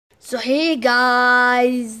So hey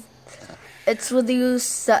guys, it's with you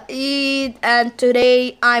Saeed, and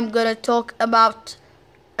today I'm gonna talk about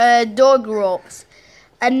dog ropes.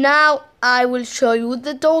 And now I will show you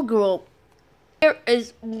the dog rope. Here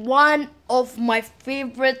is one of my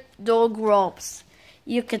favorite dog ropes.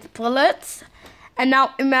 You can pull it, and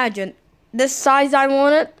now imagine this size I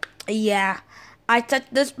want it. Yeah, I touch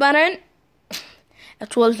this button,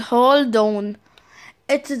 it will hold on.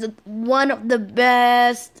 It is one of the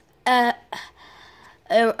best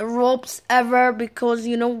ropes ever, because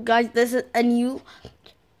guys, this is a new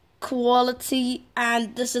quality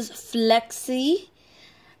and this is flexi,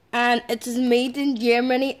 and it is made in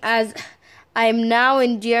Germany, as I am now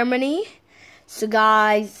in Germany. So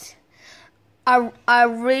guys, I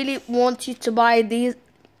really want you to buy these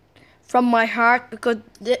from my heart, because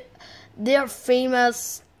they're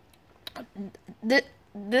famous.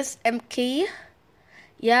 This MK,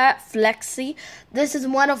 yeah, flexi, this is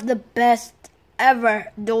one of the best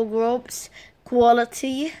ever dog ropes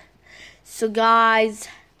quality. So guys,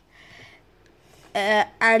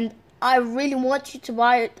 and I really want you to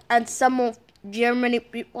buy it, and some of Germany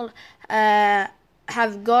people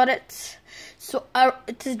have got it. So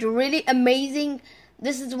it is really amazing.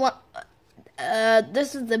 This is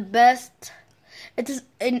this is the best. It is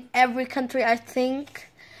in every country, I think,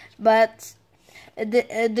 but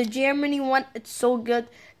the Germany one, it's so good.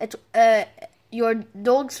 It your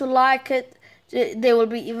dogs will like it. They will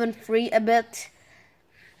be even free a bit,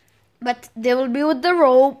 but they will be with the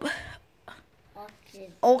robe.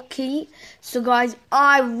 Okay. So guys,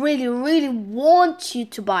 I really want you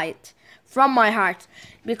to buy it from my heart,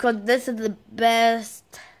 because this is the best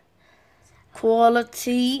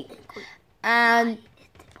quality, and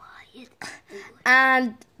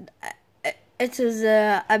it is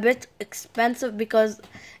a bit expensive, because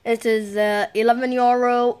it is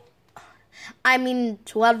 €11. I mean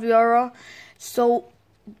 €12. So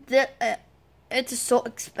it is so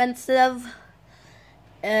expensive.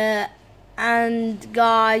 And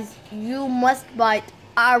guys, you must buy it.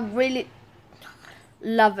 I really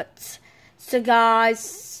love it. So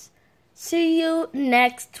guys, see you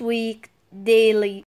next week daily.